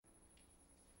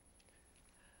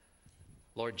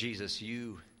Lord Jesus,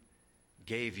 you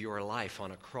gave your life on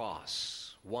a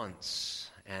cross once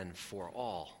and for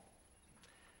all.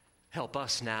 Help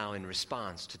us now in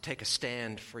response to take a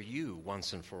stand for you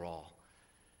once and for all,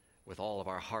 with all of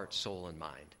our heart, soul, and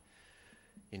mind.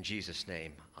 In Jesus'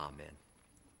 name, amen.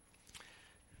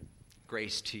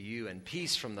 Grace to you and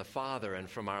peace from the Father and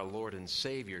from our Lord and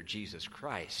Savior, Jesus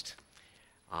Christ.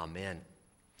 Amen.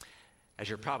 As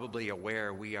you're probably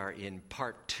aware, we are in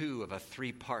part 2 of a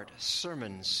 3-part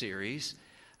sermon series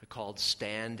called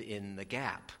Stand in the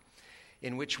Gap,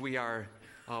 in which we are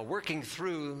working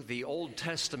through the Old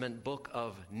Testament book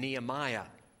of Nehemiah.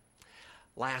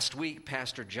 Last week,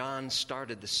 Pastor John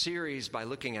started the series by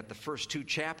looking at the first 2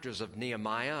 chapters of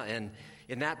Nehemiah, and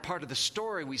in that part of the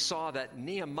story, we saw that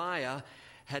Nehemiah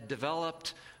had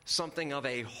developed something of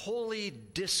a holy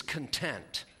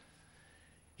discontent.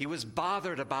 He was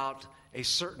bothered about a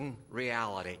certain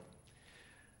reality.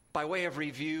 By way of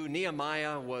review,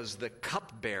 Nehemiah was the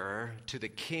cupbearer to the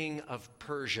king of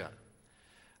Persia,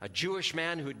 a Jewish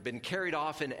man who'd been carried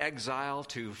off in exile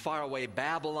to faraway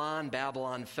Babylon.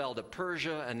 Babylon fell to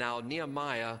Persia, and now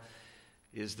Nehemiah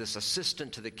is this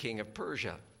assistant to the king of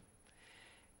Persia.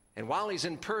 And while he's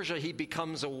in Persia, he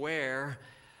becomes aware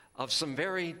of some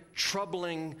very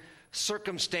troubling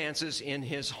circumstances in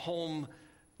his home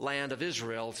land of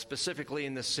Israel, specifically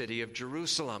in the city of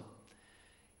Jerusalem.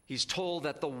 He's told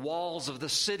that the walls of the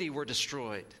city were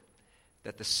destroyed,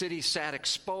 that the city sat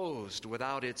exposed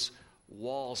without its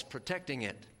walls protecting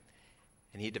it.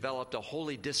 And he developed a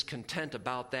holy discontent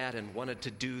about that and wanted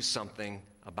to do something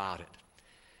about it.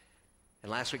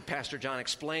 And last week, Pastor John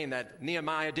explained that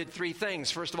Nehemiah did 3 things.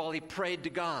 First of all, he prayed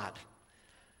to God.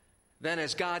 Then,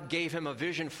 as God gave him a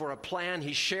vision for a plan,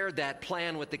 he shared that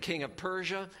plan with the king of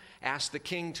Persia, asked the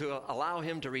king to allow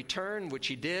him to return, which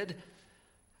he did.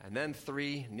 And then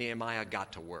 3, Nehemiah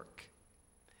got to work.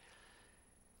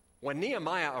 When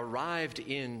Nehemiah arrived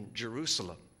in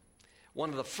Jerusalem,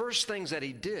 one of the first things that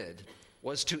he did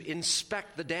was to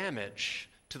inspect the damage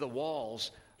to the walls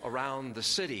around the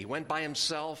city. He went by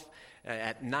himself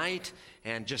at night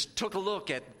and just took a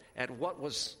look at what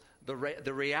was the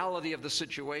reality of the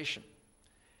situation.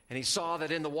 And he saw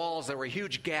that in the walls there were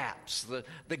huge gaps.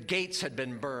 The gates had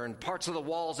been burned. Parts of the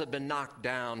walls had been knocked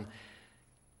down.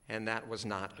 And that was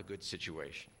not a good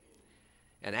situation.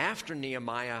 And after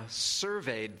Nehemiah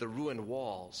surveyed the ruined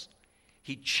walls,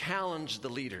 he challenged the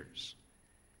leaders.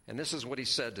 And this is what he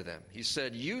said to them. He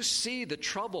said, "You see the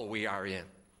trouble we are in.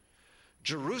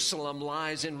 Jerusalem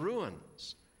lies in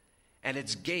ruins, and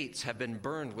its gates have been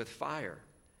burned with fire.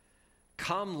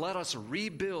 Come, let us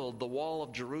rebuild the wall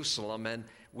of Jerusalem, and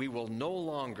we will no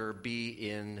longer be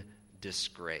in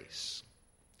disgrace."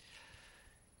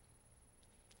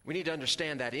 We need to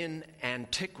understand that in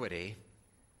antiquity,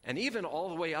 and even all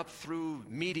the way up through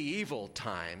medieval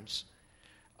times,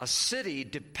 a city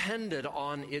depended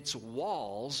on its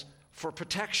walls for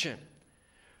protection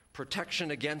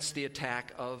against the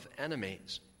attack of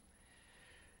enemies.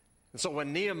 And so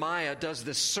when Nehemiah does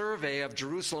this survey of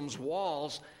Jerusalem's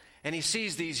walls, and he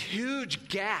sees these huge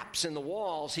gaps in the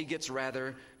walls, he gets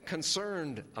rather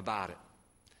concerned about it.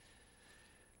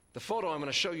 The photo I'm going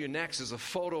to show you next is a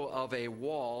photo of a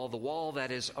wall, the wall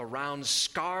that is around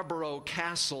Scarborough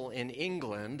Castle in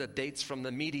England that dates from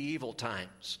the medieval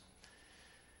times.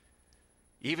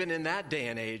 Even in that day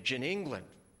and age in England,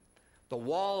 the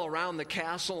wall around the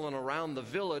castle and around the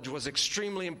village was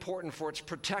extremely important for its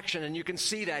protection, and you can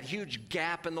see that huge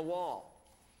gap in the wall.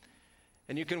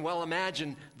 And you can well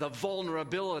imagine the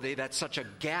vulnerability that such a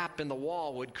gap in the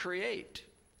wall would create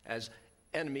as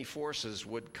enemy forces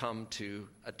would come to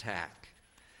attack.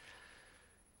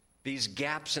 These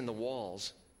gaps in the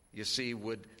walls, you see,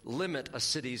 would limit a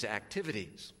city's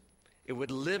activities. It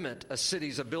would limit a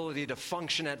city's ability to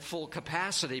function at full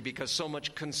capacity because so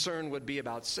much concern would be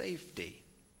about safety.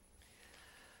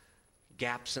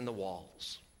 Gaps in the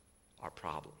walls are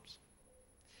problems.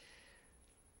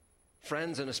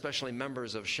 Friends, and especially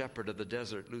members of Shepherd of the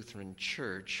Desert Lutheran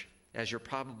Church, as you're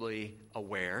probably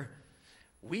aware,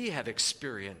 we have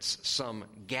experienced some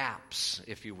gaps,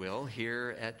 if you will,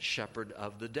 here at Shepherd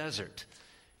of the Desert.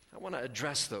 I want to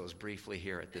address those briefly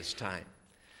here at this time.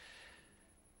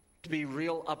 To be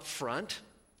real upfront,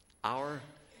 our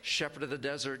Shepherd of the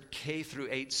Desert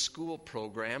K-8 school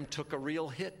program took a real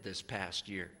hit this past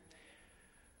year.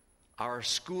 Our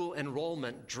school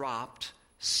enrollment dropped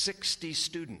 60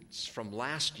 students from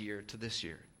last year to this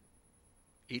year.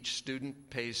 Each student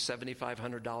pays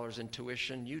 $7,500 in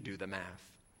tuition. You do the math.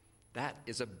 That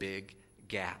is a big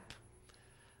gap.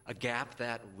 A gap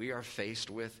that we are faced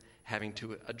with having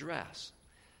to address.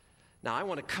 Now, I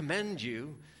want to commend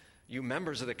you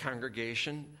members of the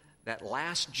congregation, that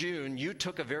last June you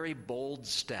took a very bold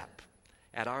step.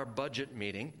 At our budget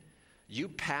meeting, you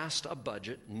passed a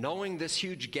budget, knowing this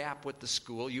huge gap with the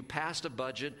school. You passed a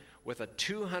budget with a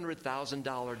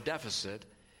 $200,000 deficit,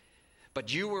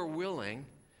 but you were willing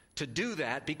to do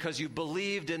that because you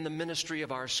believed in the ministry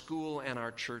of our school and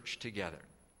our church together.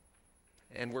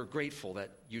 And we're grateful that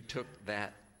you took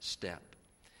that step.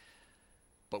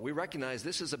 But we recognize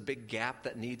this is a big gap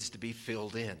that needs to be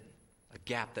filled in, a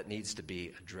gap that needs to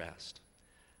be addressed.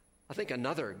 I think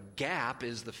another gap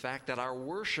is the fact that our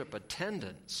worship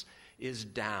attendance is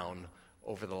down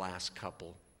over the last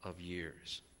couple of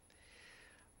years.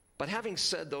 But having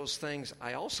said those things,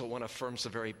 I also want to affirm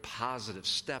some very positive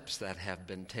steps that have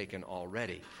been taken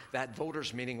already. That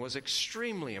voters' meeting was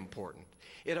extremely important.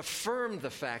 It affirmed the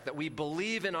fact that we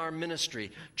believe in our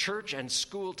ministry, church and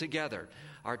school together.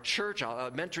 Our church, our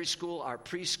elementary school, our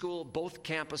preschool, both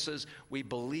campuses, we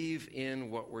believe in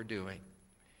what we're doing.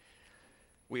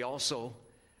 We also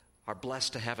are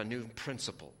blessed to have a new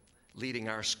principal leading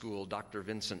our school, Dr.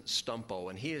 Vincent Stumpo,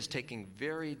 and he is taking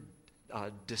very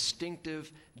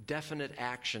distinctive, definite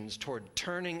actions toward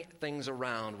turning things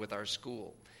around with our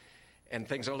school. And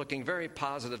things are looking very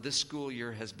positive. This school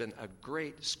year has been a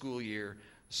great school year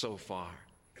so far.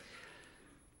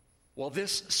 Well,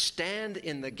 this Stand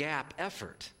in the Gap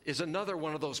effort is another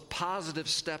one of those positive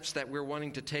steps that we're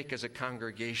wanting to take as a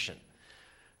congregation,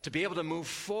 to be able to move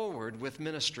forward with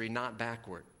ministry, not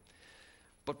backward.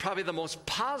 But probably the most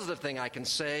positive thing I can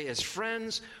say is,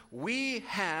 friends, we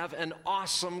have an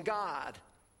awesome God.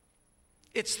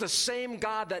 It's the same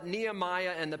God that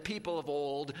Nehemiah and the people of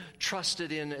old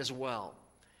trusted in as well.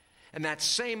 And that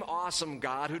same awesome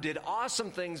God who did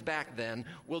awesome things back then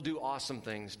will do awesome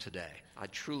things today. I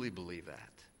truly believe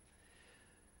that.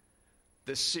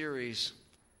 This series,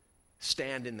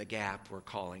 Stand in the Gap, we're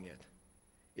calling it,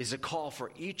 is a call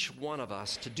for each one of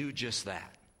us to do just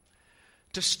that.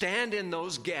 To stand in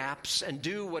those gaps and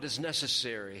do what is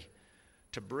necessary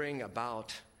to bring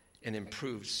about an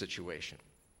improved situation.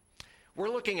 We're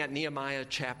looking at Nehemiah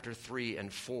chapter 3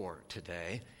 and 4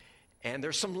 today, and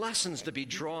there's some lessons to be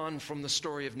drawn from the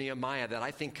story of Nehemiah that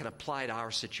I think can apply to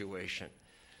our situation.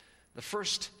 The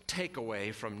first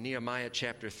takeaway from Nehemiah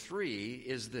chapter 3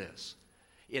 is this.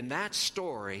 In that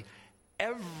story,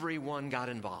 everyone got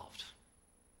involved.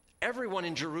 Everyone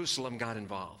in Jerusalem got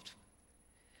involved.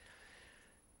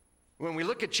 When we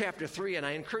look at chapter 3, and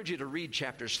I encourage you to read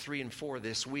chapters 3 and 4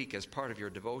 this week as part of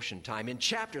your devotion time. In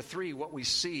chapter 3, what we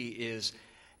see is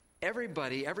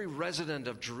everybody, every resident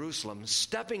of Jerusalem,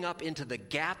 stepping up into the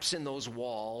gaps in those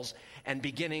walls and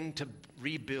beginning to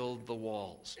rebuild the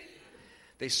walls.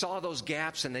 They saw those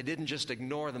gaps and they didn't just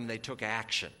ignore them, they took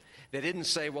action. They didn't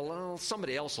say, well,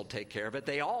 somebody else will take care of it.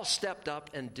 They all stepped up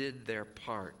and did their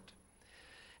part.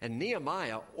 And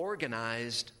Nehemiah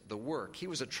organized the work. He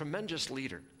was a tremendous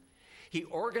leader. He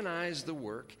organized the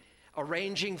work,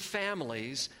 arranging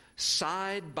families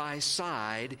side by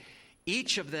side,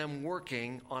 each of them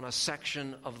working on a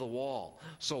section of the wall.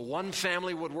 So one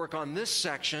family would work on this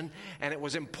section, and it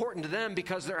was important to them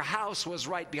because their house was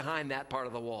right behind that part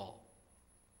of the wall.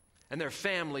 And their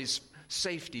family's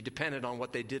safety depended on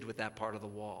what they did with that part of the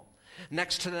wall.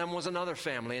 Next to them was another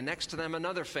family, and next to them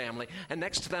another family, and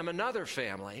next to them another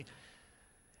family.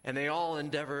 And they all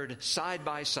endeavored side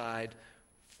by side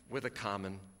with a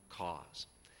common cause.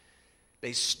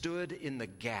 They stood in the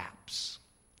gaps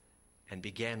and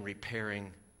began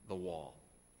repairing the wall.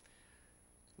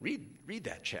 Read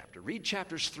that chapter. Read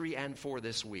chapters 3 and 4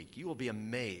 this week. You will be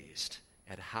amazed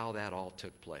at how that all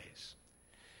took place.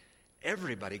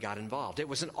 Everybody got involved. It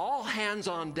was an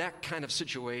all-hands-on-deck kind of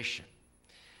situation.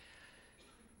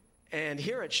 And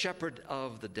here at Shepherd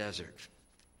of the Desert,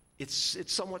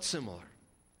 it's somewhat similar.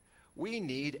 We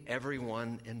need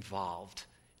everyone involved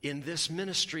in this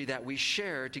ministry that we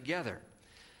share together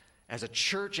as a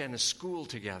church and a school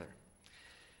together.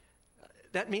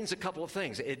 That means a couple of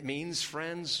things. It means,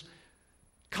 friends,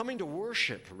 coming to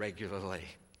worship regularly.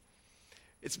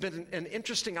 It's been an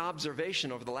interesting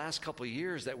observation over the last couple of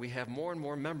years that we have more and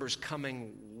more members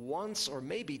coming once or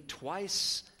maybe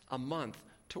twice a month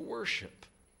to worship.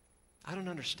 I don't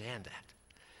understand that.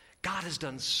 God has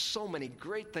done so many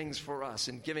great things for us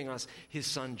in giving us His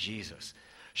Son, Jesus.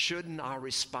 Shouldn't our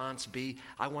response be,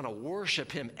 I want to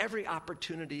worship Him every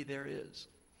opportunity there is?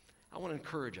 I want to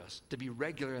encourage us to be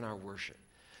regular in our worship,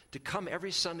 to come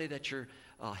every Sunday that you're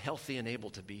healthy and able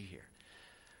to be here,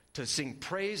 to sing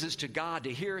praises to God,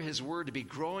 to hear His word, to be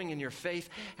growing in your faith,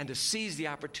 and to seize the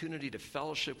opportunity to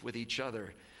fellowship with each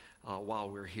other while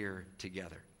we're here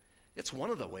together. It's one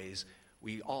of the ways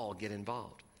we all get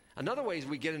involved. Another way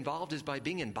we get involved is by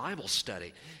being in Bible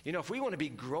study. You know, if we want to be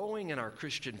growing in our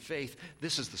Christian faith,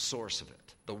 this is the source of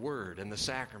it, the Word and the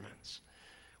sacraments.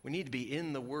 We need to be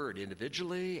in the Word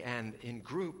individually and in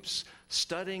groups,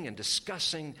 studying and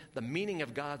discussing the meaning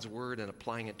of God's Word and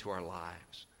applying it to our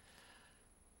lives.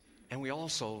 And we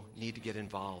also need to get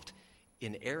involved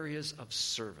in areas of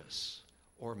service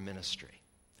or ministry.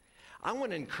 I want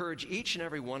to encourage each and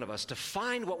every one of us to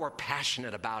find what we're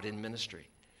passionate about in ministry.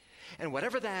 And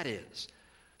whatever that is,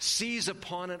 seize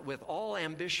upon it with all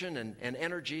ambition and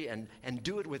energy and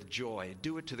do it with joy.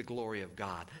 Do it to the glory of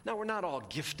God. Now, we're not all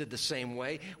gifted the same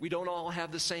way. We don't all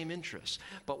have the same interests.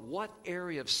 But what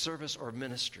area of service or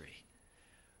ministry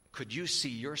could you see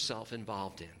yourself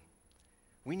involved in?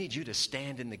 We need you to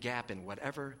stand in the gap in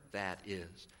whatever that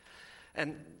is.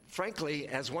 And frankly,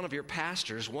 as one of your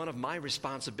pastors, one of my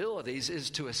responsibilities is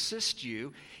to assist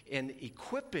you in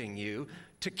equipping you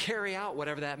to carry out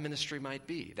whatever that ministry might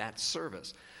be, that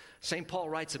service. St. Paul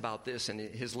writes about this in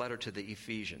his letter to the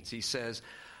Ephesians. He says,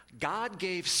 God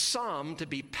gave some to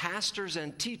be pastors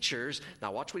and teachers.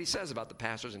 Now watch what he says about the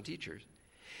pastors and teachers.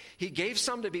 He gave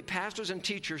some to be pastors and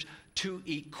teachers to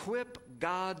equip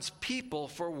God's people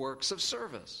for works of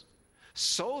service,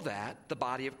 so that the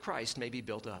body of Christ may be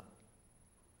built up.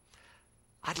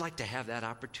 I'd like to have that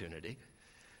opportunity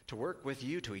to work with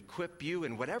you, to equip you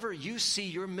in whatever you see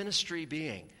your ministry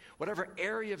being, whatever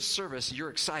area of service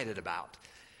you're excited about.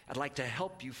 I'd like to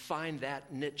help you find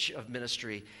that niche of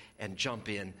ministry and jump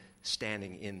in,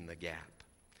 standing in the gap.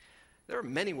 There are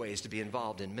many ways to be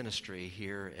involved in ministry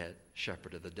here at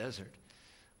Shepherd of the Desert.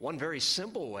 One very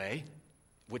simple way,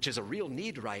 which is a real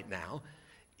need right now,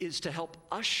 is to help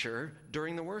usher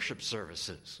during the worship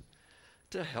services,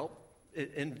 to help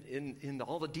in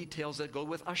all the details that go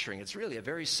with ushering. It's really a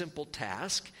very simple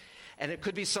task, and it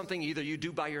could be something either you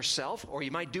do by yourself or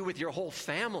you might do with your whole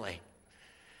family.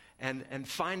 And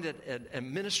find that a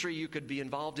ministry you could be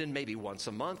involved in maybe once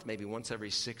a month, maybe once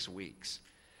every 6 weeks.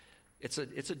 It's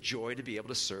a joy to be able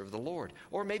to serve the Lord.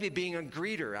 Or maybe being a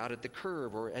greeter out at the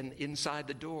curb and inside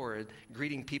the door and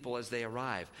greeting people as they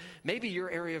arrive. Maybe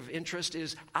your area of interest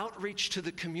is outreach to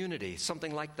the community,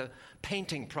 something like the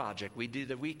painting project we did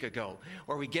a week ago,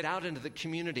 where we get out into the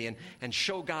community and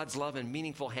show God's love in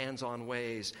meaningful hands-on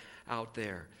ways out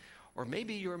there. Or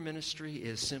maybe your ministry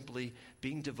is simply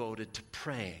being devoted to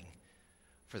praying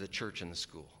for the church and the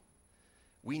school.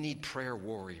 We need prayer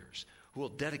warriors who will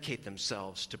dedicate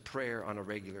themselves to prayer on a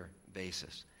regular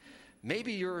basis.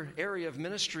 Maybe your area of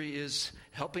ministry is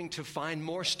helping to find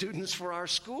more students for our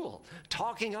school,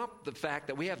 talking up the fact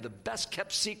that we have the best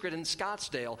kept secret in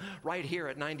Scottsdale right here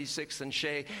at 96th and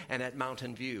Shea and at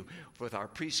Mountain View with our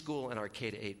preschool and our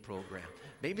K-8 program.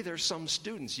 Maybe there's some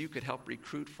students you could help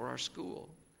recruit for our school.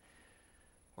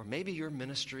 Or maybe your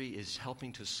ministry is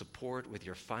helping to support with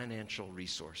your financial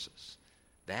resources.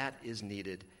 That is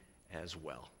needed as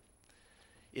well.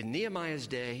 In Nehemiah's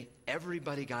day,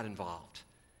 everybody got involved.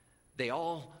 They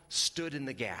all stood in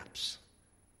the gaps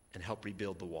and helped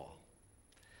rebuild the wall.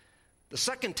 The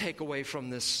second takeaway from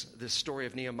this story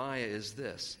of Nehemiah is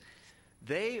this: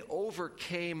 they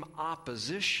overcame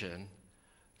opposition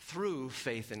through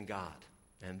faith in God.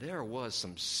 And there was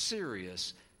some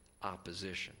serious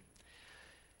opposition.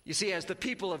 You see, as the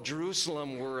people of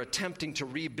Jerusalem were attempting to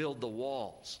rebuild the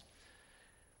walls,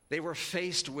 they were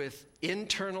faced with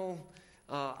internal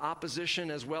opposition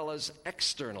as well as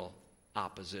external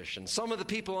opposition. Some of the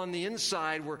people on the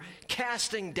inside were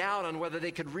casting doubt on whether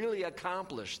they could really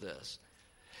accomplish this.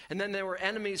 And then there were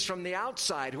enemies from the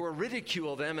outside who were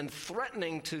ridiculing them and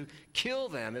threatening to kill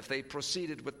them if they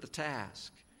proceeded with the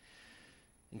task.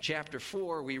 In chapter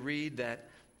 4, we read that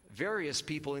various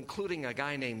people, including a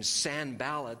guy named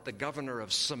Sanballat, the governor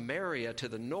of Samaria to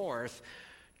the north,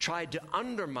 tried to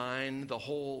undermine the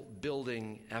whole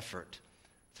building effort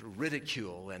through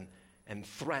ridicule and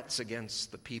threats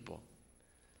against the people.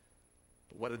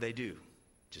 But what did they do?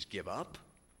 Just give up?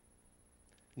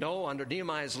 No, under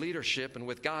Nehemiah's leadership and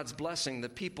with God's blessing, the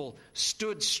people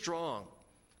stood strong.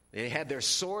 They had their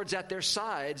swords at their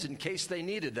sides in case they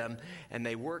needed them, and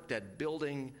they worked at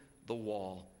building the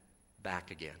wall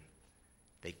back again.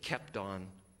 They kept on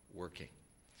working.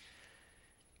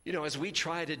 You know, as we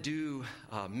try to do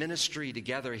ministry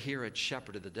together here at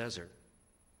Shepherd of the Desert,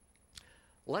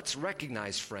 let's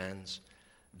recognize, friends,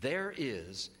 there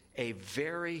is a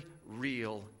very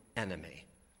real enemy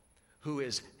who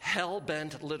is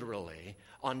hell-bent, literally,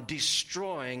 on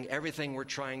destroying everything we're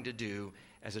trying to do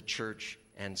as a church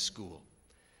and school.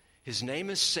 His name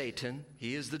is Satan.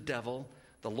 He is the devil,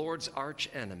 the Lord's arch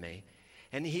enemy,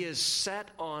 and he is set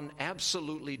on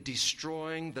absolutely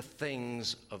destroying the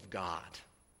things of God.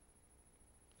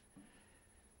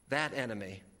 That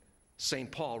enemy,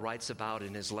 St. Paul writes about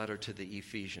in his letter to the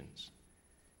Ephesians.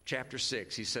 Chapter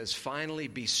 6, he says, "Finally,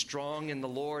 be strong in the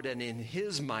Lord and in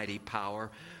his mighty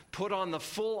power. Put on the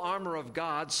full armor of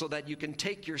God so that you can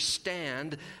take your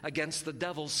stand against the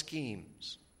devil's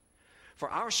schemes. For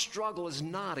our struggle is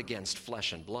not against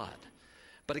flesh and blood,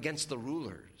 but against the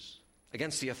rulers,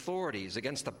 against the authorities,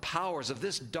 against the powers of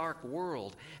this dark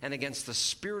world, and against the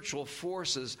spiritual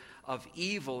forces of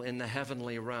evil in the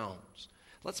heavenly realms."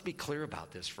 Let's be clear about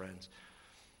this, friends.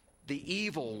 The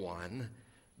evil one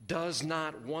does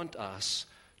not want us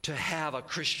to have a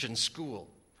Christian school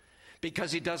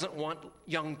because he doesn't want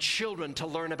young children to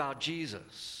learn about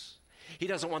Jesus. He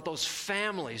doesn't want those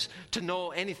families to know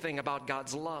anything about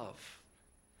God's love.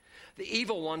 The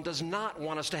evil one does not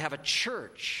want us to have a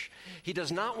church. He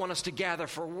does not want us to gather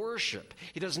for worship.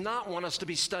 He does not want us to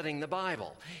be studying the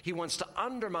Bible. He wants to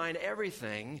undermine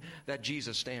everything that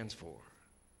Jesus stands for.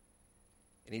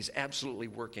 And he's absolutely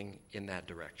working in that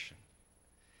direction.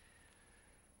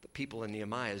 The people in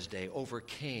Nehemiah's day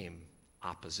overcame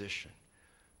opposition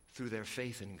through their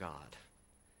faith in God.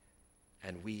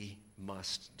 And we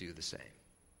must do the same.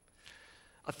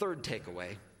 A third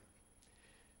takeaway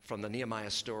from the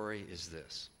Nehemiah story is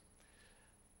this.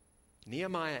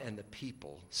 Nehemiah and the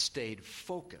people stayed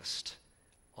focused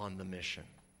on the mission.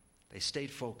 They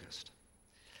stayed focused.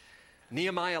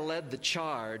 Nehemiah led the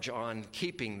charge on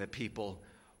keeping the people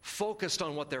focused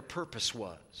on what their purpose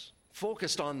was,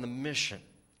 focused on the mission.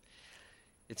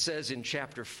 It says in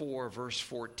chapter 4, verse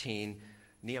 14,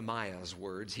 Nehemiah's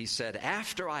words, he said,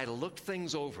 "After I looked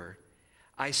things over,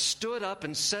 I stood up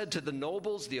and said to the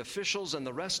nobles, the officials, and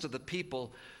the rest of the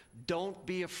people, 'Don't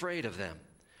be afraid of them.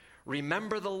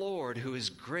 Remember the Lord, who is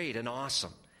great and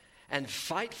awesome, and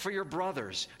fight for your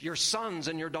brothers, your sons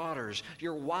and your daughters,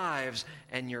 your wives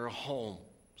and your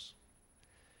homes.'"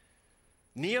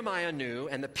 Nehemiah knew,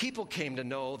 and the people came to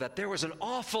know, that there was an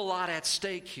awful lot at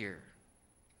stake here.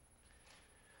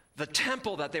 The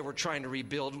temple that they were trying to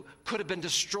rebuild could have been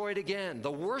destroyed again.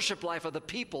 The worship life of the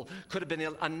people could have been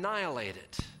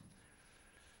annihilated.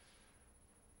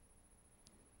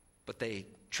 But they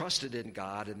trusted in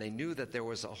God, and they knew that there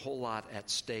was a whole lot at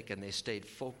stake, and they stayed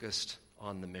focused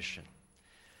on the mission.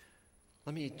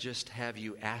 Let me just have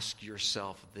you ask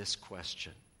yourself this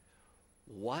question.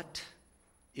 What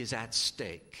is at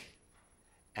stake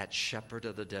at Shepherd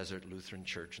of the Desert Lutheran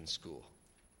Church and School?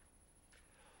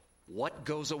 What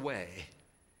goes away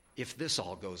if this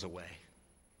all goes away?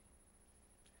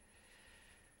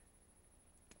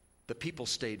 The people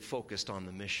stayed focused on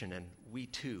the mission, and we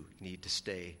too need to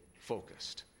stay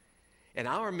focused. And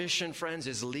our mission, friends,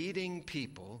 is leading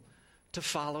people to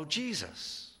follow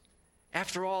Jesus.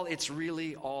 After all, it's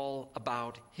really all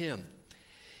about him.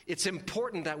 It's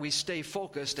important that we stay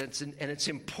focused, and it's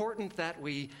important that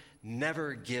we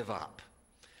never give up.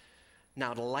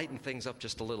 Now, to lighten things up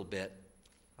just a little bit,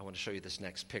 I want to show you this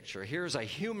next picture. Here's a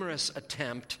humorous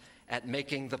attempt at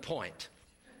making the point.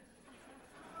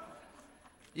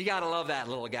 You got to love that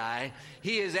little guy.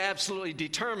 He is absolutely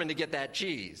determined to get that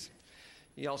cheese.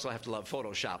 You also have to love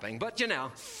photoshopping, but you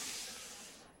know,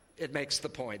 it makes the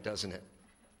point, doesn't it?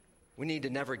 We need to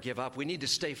never give up. We need to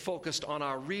stay focused on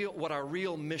what our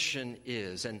real mission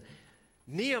is. And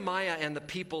Nehemiah and the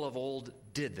people of old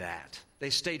did that. They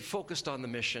stayed focused on the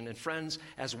mission. And friends,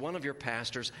 as one of your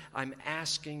pastors, I'm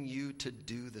asking you to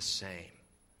do the same.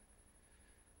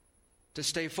 To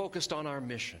stay focused on our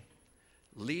mission,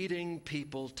 leading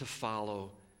people to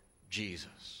follow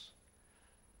Jesus.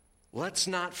 Let's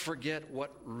not forget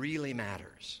what really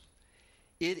matters.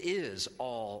 It is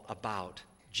all about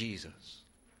Jesus.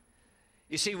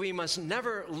 You see, we must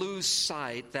never lose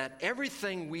sight that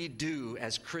everything we do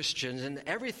as Christians and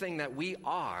everything that we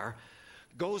are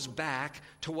goes back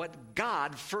to what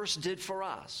God first did for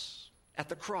us at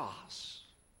the cross.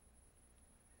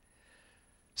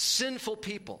 Sinful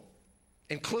people,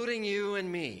 including you and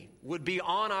me, would be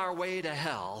on our way to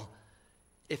hell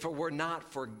if it were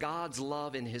not for God's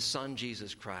love in his Son,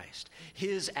 Jesus Christ,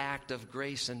 his act of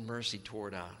grace and mercy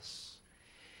toward us.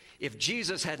 If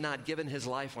Jesus had not given his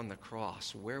life on the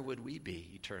cross, where would we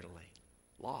be eternally?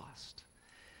 Lost.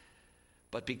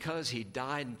 But because he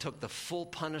died and took the full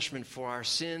punishment for our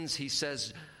sins, he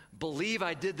says, believe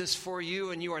I did this for you,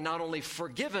 and you are not only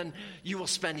forgiven, you will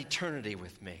spend eternity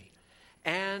with me.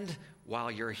 And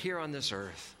while you're here on this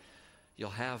earth,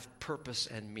 you'll have purpose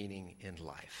and meaning in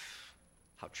life.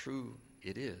 How true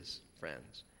it is,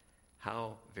 friends.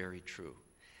 How very true.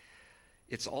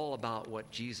 It's all about what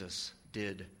Jesus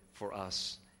did for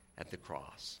us at the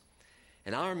cross.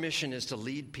 And our mission is to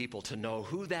lead people to know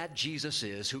who that Jesus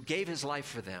is, who gave his life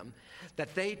for them,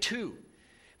 that they too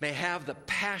may have the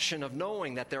passion of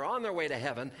knowing that they're on their way to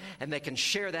heaven and they can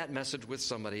share that message with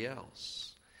somebody else.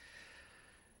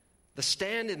 The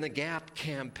Stand in the Gap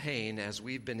campaign, as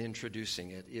we've been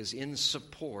introducing it, is in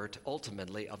support,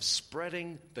 ultimately, of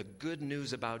spreading the good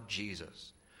news about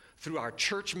Jesus through our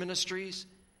church ministries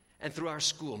and through our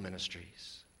school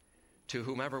ministries to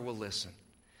whomever will listen.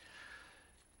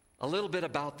 A little bit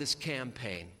about this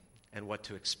campaign and what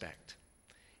to expect.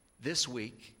 This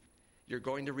week, you're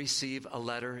going to receive a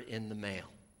letter in the mail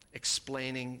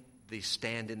explaining the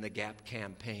Stand in the Gap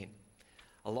campaign.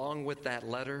 Along with that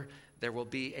letter, there will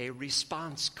be a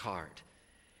response card.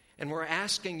 And we're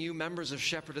asking you, members of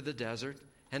Shepherd of the Desert,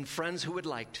 and friends who would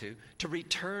like to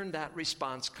return that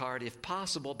response card, if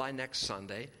possible, by next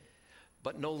Sunday,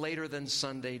 but no later than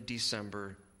Sunday,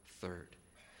 December 3rd.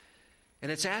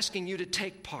 And it's asking you to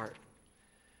take part,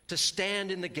 to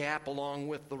stand in the gap along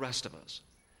with the rest of us,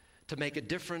 to make a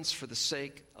difference for the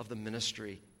sake of the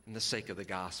ministry and the sake of the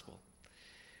gospel.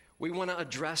 We want to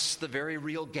address the very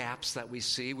real gaps that we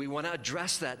see. We want to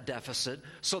address that deficit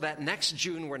so that next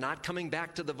June we're not coming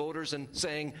back to the voters and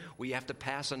saying we have to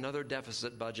pass another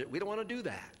deficit budget. We don't want to do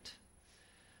that.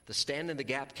 The Stand in the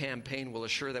Gap campaign will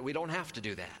assure that we don't have to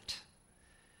do that.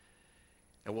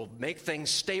 And we'll make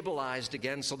things stabilized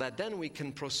again so that then we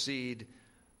can proceed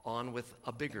on with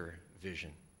a bigger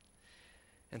vision.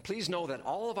 And please know that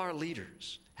all of our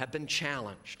leaders have been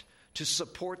challenged to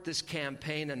support this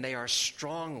campaign, and they are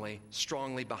strongly,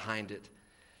 strongly behind it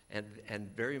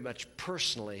and very much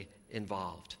personally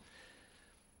involved.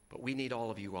 But we need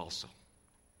all of you also.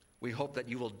 We hope that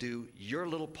you will do your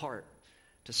little part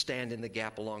to stand in the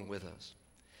gap along with us.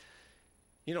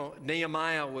 You know,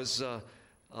 Nehemiah was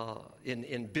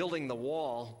in building the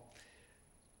wall.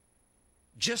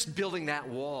 Just building that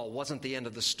wall wasn't the end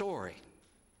of the story.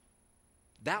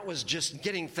 That was just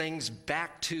getting things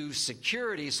back to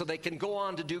security so they can go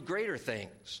on to do greater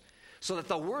things, so that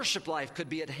the worship life could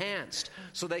be enhanced,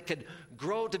 so they could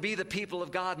grow to be the people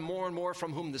of God more and more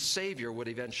from whom the Savior would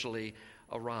eventually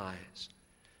arise.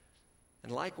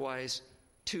 And likewise,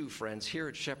 too, friends, here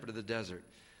at Shepherd of the Desert,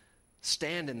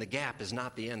 Stand in the Gap is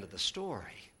not the end of the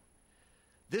story.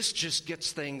 This just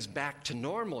gets things back to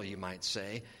normal, you might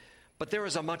say. But there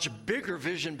is a much bigger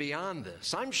vision beyond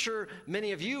this. I'm sure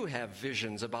many of you have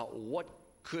visions about what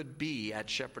could be at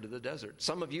Shepherd of the Desert.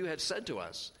 Some of you have said to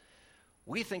us,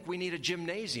 we think we need a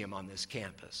gymnasium on this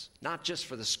campus, not just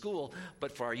for the school,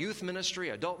 but for our youth ministry,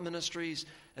 adult ministries,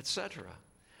 etc.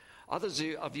 Others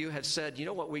of you have said, you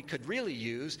know what we could really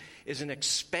use is an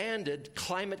expanded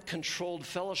climate-controlled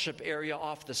fellowship area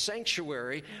off the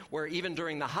sanctuary where even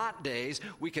during the hot days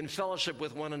we can fellowship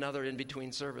with one another in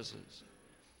between services.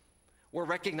 We're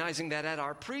recognizing that at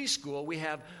our preschool, we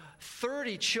have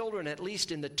 30 children, at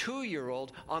least in the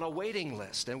 2-year-old, on a waiting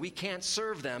list, and we can't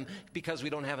serve them because we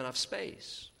don't have enough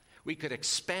space. We could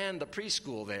expand the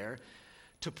preschool there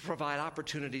to provide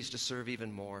opportunities to serve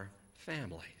even more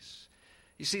families.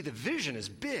 You see, the vision is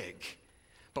big,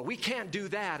 but we can't do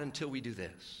that until we do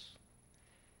this.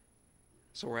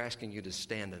 So we're asking you to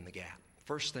stand in the gap.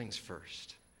 First things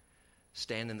first,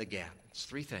 stand in the gap. It's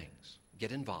 3 things.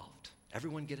 Get involved.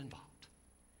 Everyone get involved.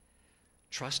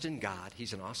 Trust in God.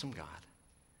 He's an awesome God.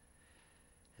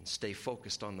 And stay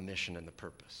focused on the mission and the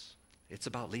purpose. It's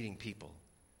about leading people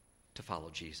to follow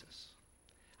Jesus.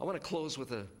 I want to close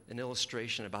with an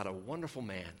illustration about a wonderful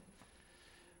man,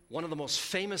 one of the most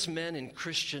famous men in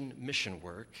Christian mission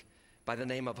work, by the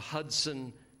name of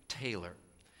Hudson Taylor.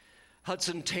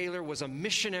 Hudson Taylor was a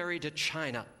missionary to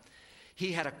China.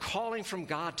 He had a calling from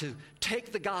God to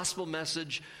take the gospel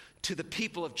message to the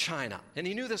people of China. And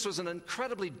he knew this was an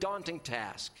incredibly daunting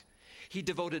task. He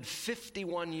devoted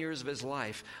 51 years of his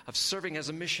life of serving as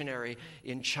a missionary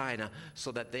in China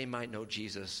so that they might know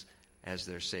Jesus as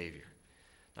their Savior.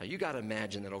 Now, you got to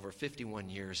imagine that over 51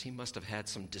 years, he must have had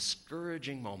some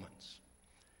discouraging moments,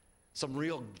 some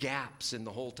real gaps in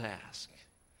the whole task.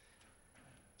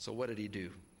 So what did he do?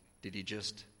 Did he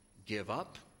just give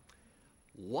up?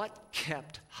 What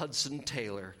kept Hudson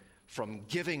Taylor from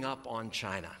giving up on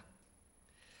China?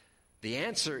 The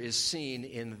answer is seen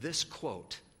in this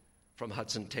quote from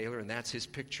Hudson Taylor, and that's his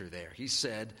picture there. He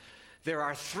said, "There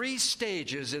are 3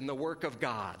 stages in the work of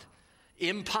God: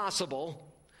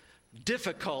 impossible,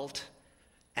 difficult,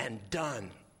 and done."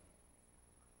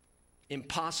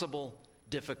 Impossible,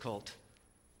 difficult,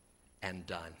 and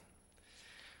done.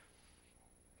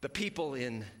 The people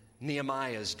in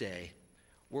Nehemiah's day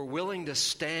were willing to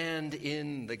stand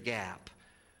in the gap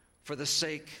for the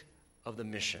sake of the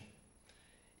mission.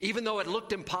 Even though it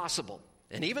looked impossible,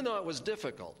 and even though it was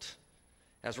difficult,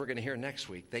 as we're going to hear next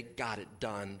week, they got it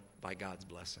done by God's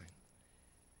blessing.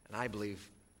 And I believe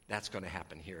that's going to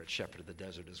happen here at Shepherd of the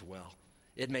Desert as well.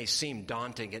 It may seem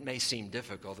daunting, it may seem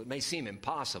difficult, it may seem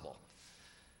impossible,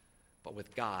 but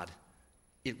with God,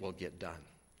 it will get done.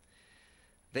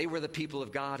 They were the people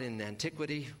of God in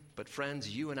antiquity, but friends,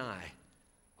 you and I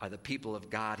are the people of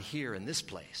God here in this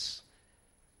place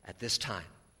at this time.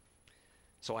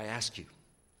 So I ask you,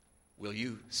 will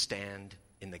you stand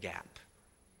in the gap?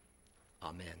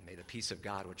 Amen. May the peace of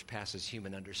God, which passes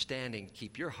human understanding,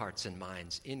 keep your hearts and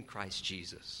minds in Christ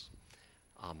Jesus.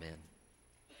 Amen.